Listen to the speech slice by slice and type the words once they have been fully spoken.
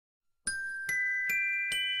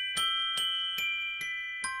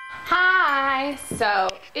Hi! So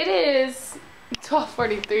it is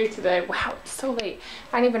 12:43 today. Wow, it's so late.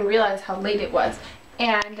 I didn't even realize how late it was.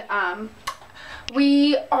 And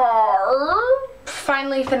we are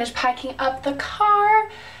finally finished packing up the car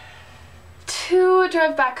to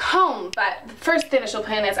drive back home. But the first initial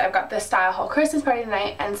plan is I've got this StyleHaul Christmas party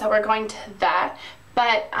tonight, and so we're going to that.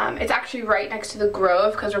 But it's actually right next to the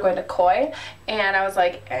Grove because we're going to Koi, and I was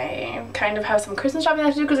like, I kind of have some Christmas shopping I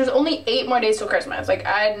have to do because there's only 8 more days till Christmas. Like,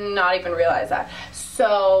 I did not even realize that.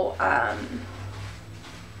 So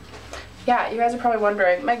yeah, you guys are probably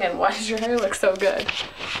wondering, Megan, why does your hair look so good?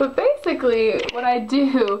 But basically what I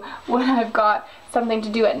do when I've got something to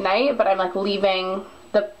do at night but I'm like leaving,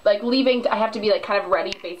 I have to be like kind of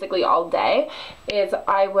ready basically all day, is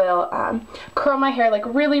I will curl my hair like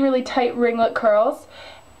really tight ringlet curls,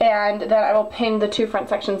 and then I will pin the 2 front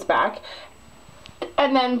sections back.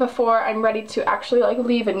 And then before I'm ready to actually like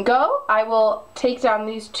leave and go, I will take down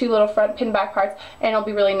these 2 little front pin back parts, and it'll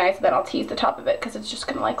be really nice, and then I'll tease the top of it because it's just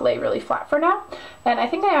gonna like lay really flat for now. And I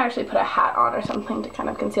think I actually put a hat on or something to kind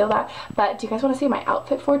of conceal that. But do you guys want to see my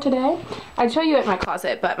outfit for today? I'd show you at my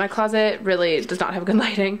closet, but my closet really does not have good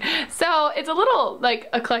lighting. So it's a little like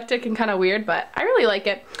eclectic and kind of weird, but I really like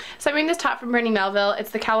it. So I'm wearing this top from Brandy Melville.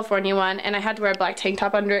 It's the California one, and I had to wear a black tank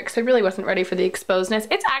top under it because I really wasn't ready for the exposedness.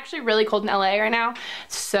 It's actually really cold in LA right now,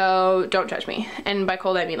 so don't judge me. And by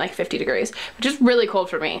cold I mean like 50 degrees, which is really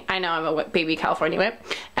cold for me. I know, I'm a baby California whip.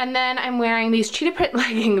 And then I'm wearing these cheetah print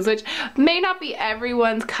leggings, which may not be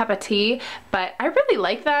everyone's cup of tea, but I really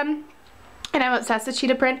like them. And I'm obsessed with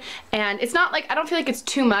cheetah print, and it's not like, I don't feel like it's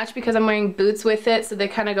too much because I'm wearing boots with it, so they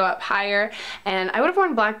kind of go up higher. And I would have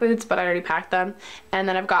worn black boots, but I already packed them. And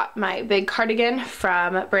then I've got my big cardigan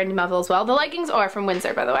from Brandy Melville as well. The leggings are from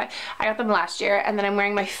Windsor, by the way. I got them last year. And then I'm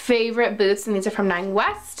wearing my favorite boots, and these are from 9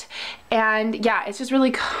 West. And yeah, it's just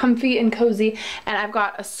really comfy and cozy. And I've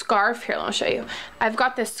got a scarf here, let me show you. I've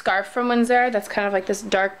got this scarf from Windsor that's kind of like this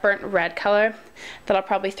dark burnt red color that I'll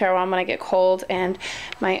probably throw on when I get cold. And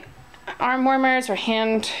my arm warmers or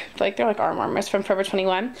they're like arm warmers from Forever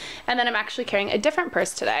 21. And then I'm actually carrying a different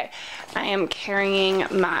purse today. I am carrying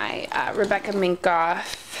my Rebecca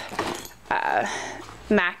Minkoff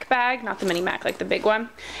Mac bag, not the mini Mac, like the big one. And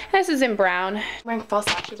this is in brown. I'm wearing false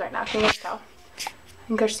lashes right now, can you guys tell? I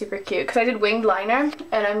think they're super cute because I did winged liner,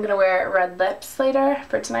 and I'm gonna wear red lips later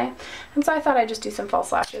for tonight. And so I thought I'd just do some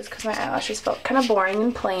false lashes because my eyelashes felt kind of boring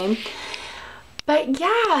and plain. But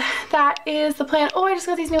yeah, that is the plan. Oh, I just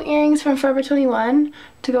got these new earrings from Forever 21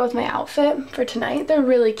 to go with my outfit for tonight. They're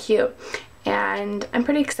really cute, and I'm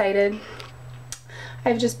pretty excited.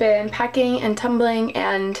 I've just been packing and tumbling,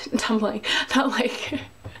 not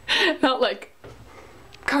like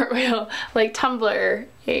cartwheel, like tumbling.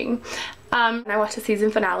 I watched the season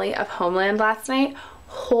finale of Homeland last night.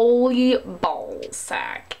 Holy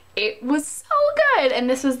ballsack. It was so good, and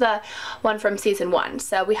this was the one from season 1.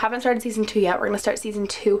 So we haven't started season 2 yet. We're gonna start season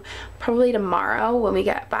 2 probably tomorrow when we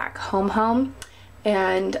get back home.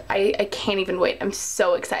 And I can't even wait. I'm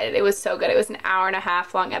so excited. It was so good. It was an 1.5 hour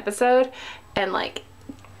long episode, and like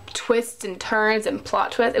twists and turns and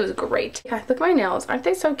plot twists. It was great. Yeah, look at my nails. Aren't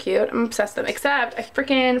they so cute? I'm obsessed with them, except I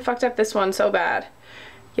freaking fucked up this one so bad.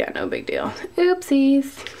 Yeah, no big deal.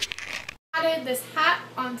 Oopsies. Added this hat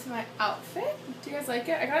onto my outfit. Do you guys like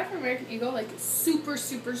it? I got it from American Eagle, like super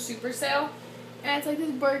sale. And it's like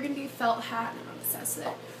this burgundy felt hat, and I'm obsessed with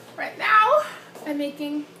it. Right now, I'm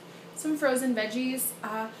making some frozen veggies.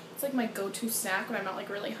 It's like my go-to snack when I'm not like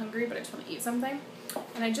really hungry, but I just want to eat something.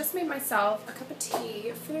 And I just made myself a cup of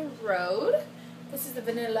tea for the road. This is the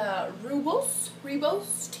vanilla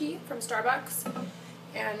Rooibos tea from Starbucks.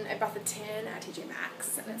 And I bought the tin at TJ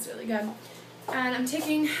Maxx, and it's really good. And I'm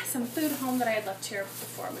taking some food home that I had left here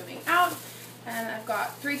before moving out. And I've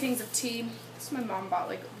got 3 things of tea. This my mom bought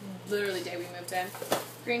like literally the day we moved in.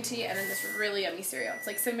 Green tea, and then this really yummy cereal. It's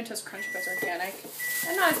like Cinnamon Toast Crunch, but it's organic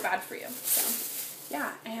and not as bad for you. So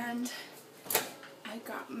yeah, and I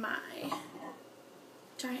got my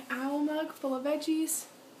giant owl mug full of veggies.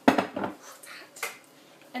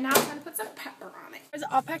 And now I'm trying to put some pepper on it. It's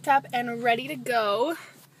all packed up and ready to go.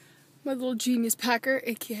 My little genius packer,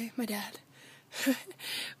 aka my dad. With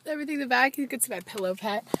everything in the back, you can see my pillow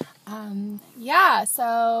pet. Yeah,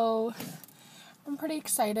 so I'm pretty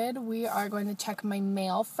excited. We are going to check my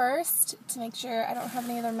mail first to make sure I don't have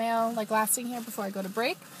any other mail like lasting here before I go to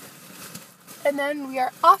break. And then we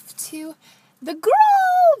are off to the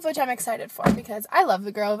Grove, which I'm excited for because I love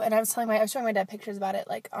the Grove, and I was showing my dad pictures about it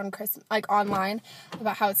like on online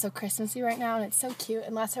about how it's so Christmassy right now, and it's so cute.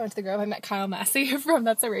 And last time I went to the Grove, I met Kyle Massey from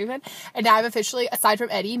That's So Raven, and now I've officially, aside from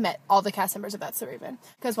Eddie, met all the cast members of That's So Raven.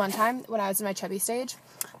 Because one time when I was in my chubby stage,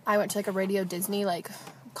 I went to like a Radio Disney like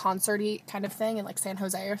concert-y kind of thing in like San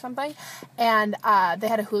Jose or something, and they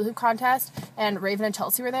had a hula hoop contest, and Raven and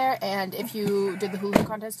Chelsea were there, and if you did the hula hoop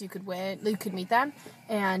contest, you could meet them,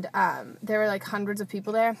 and there were like hundreds of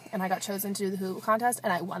people there, and I got chosen to do the hula hoop contest,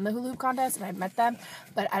 and I won the hula hoop contest, and I met them,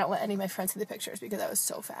 but I don't let any of my friends see the pictures because I was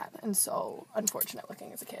so fat and so unfortunate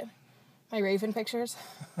looking as a kid. My Raven pictures.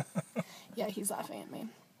 Yeah, he's laughing at me.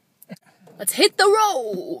 Let's hit the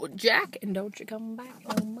road, Jack, and don't you come back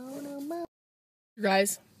no more, no more.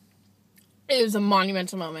 Guys, it was a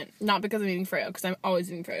monumental moment. Not because I'm eating Froyo, because I'm always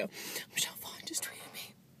eating Froyo. Michelle Vaughn just tweeted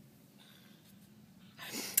me.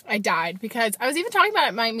 I died because I was even talking about it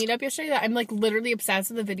at my meetup yesterday that I'm like literally obsessed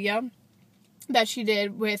with the video that she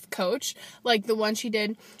did with Coach, like the one she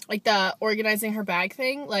did, like the organizing her bag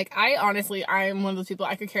thing. Like, I'm one of those people,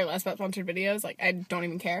 I could care less about sponsored videos, like I don't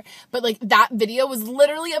even care, but like that video was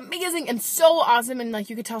literally amazing and so awesome, and like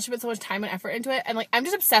you could tell she put so much time and effort into it, and like I'm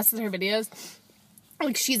just obsessed with her videos.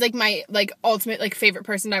 Like, she's like my like ultimate like favorite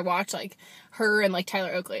person I watch, like her and like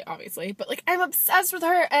Tyler Oakley obviously, but like I'm obsessed with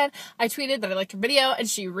her, and I tweeted that I liked her video, and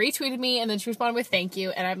she retweeted me, and then she responded with thank you,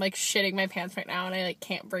 and I'm like shitting my pants right now, and I like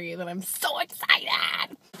can't breathe, and I'm so excited.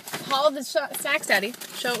 Haul of the snacks, Daddy.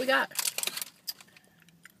 Show what we got.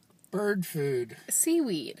 Bird food.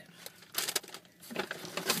 Seaweed.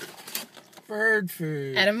 Bird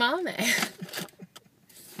food. Edamame.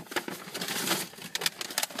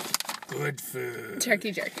 Good food.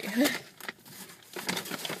 Turkey jerky.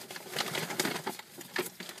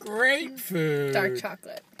 Great food. Dark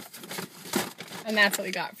chocolate. And that's what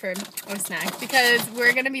we got for our snack, because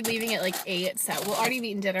we're going to be leaving at like 8, so we'll already have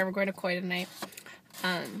eaten dinner. We're going to Koi tonight.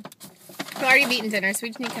 We've already eaten dinner, so we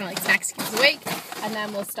just need kind of like snacks to keep us awake, and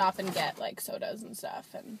then we'll stop and get like sodas and stuff,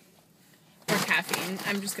 and or caffeine.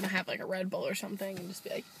 I'm just going to have like a Red Bull or something and just be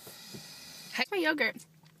like, heck, my yogurt.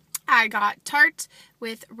 I got tart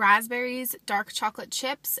with raspberries, dark chocolate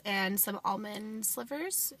chips, and some almond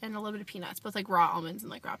slivers, and a little bit of peanuts, both like raw almonds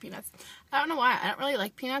and like raw peanuts. I don't know why. I don't really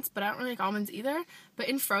like peanuts, but I don't really like almonds either. But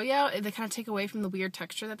in Froyo, they kind of take away from the weird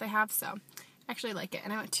texture that they have, so I actually like it.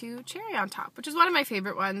 And I went to cherry on top, which is one of my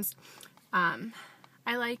favorite ones. I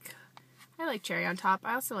like cherry on top.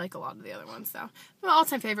 I also like a lot of the other ones, though. My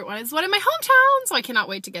all-time favorite one is one in my hometown, so I cannot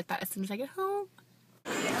wait to get that as soon as I get home.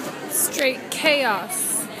 Straight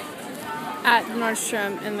chaos at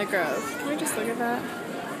Nordstrom in the Grove. Can we just look at that?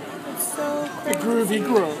 It's so crazy. The Groovy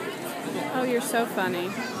Grove. Oh, you're so funny.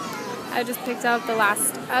 I just picked up the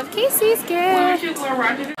last of Casey's gift. Hi. So,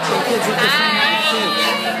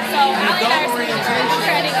 Allie and I are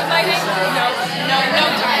training. Inviting? No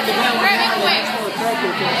time. We're in quick.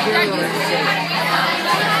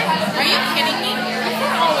 Are you kidding me? My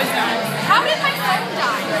phone always dies. How did my phone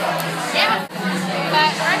die? Yeah. But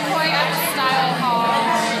we're at Koi at StyleHaul.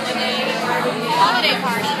 Holiday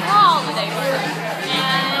party. And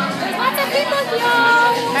there's lots of people,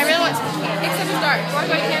 y'all. I really want to. Except it's dark. Do I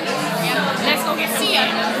go to Candy? Yeah. Let's go get see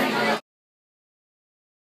ya.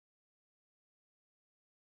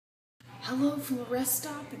 Hello from the rest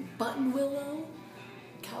stop in Buttonwillow,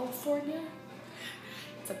 California.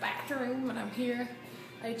 It's a bathroom and I'm here.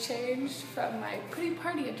 I changed from my pretty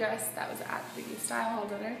party address that was at the StyleHaul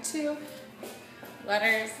dinner to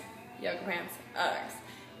letters, yoga pants, Uggs.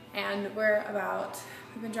 And I've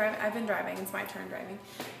been driving, it's my turn driving.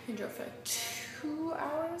 I drove for 2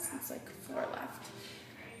 hours, it's like 4 left.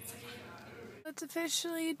 It's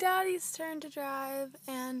officially Daddy's turn to drive,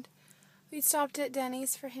 and we stopped at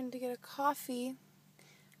Denny's for him to get a coffee.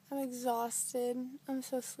 I'm exhausted, I'm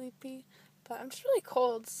so sleepy, but I'm just really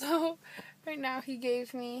cold, so right now he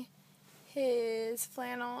gave me his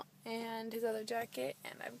flannel and his other jacket,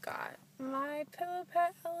 and I've got my Pillow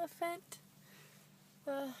Pet elephant.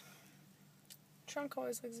 The trunk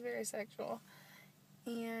always looks very sexual.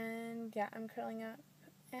 And yeah, I'm curling up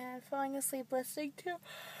and falling asleep listening to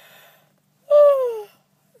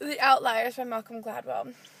The Outliers by Malcolm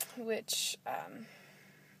Gladwell, which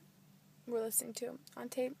we're listening to on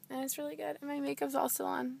tape, and it's really good. And my makeup's also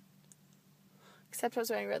on. Except I was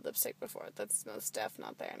wearing red lipstick before. That's most def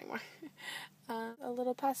not there anymore. A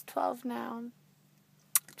little past 12 now.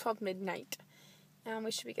 12 midnight. And we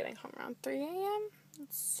should be getting home around 3 a.m.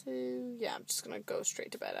 So, yeah, I'm just going to go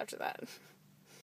straight to bed after that.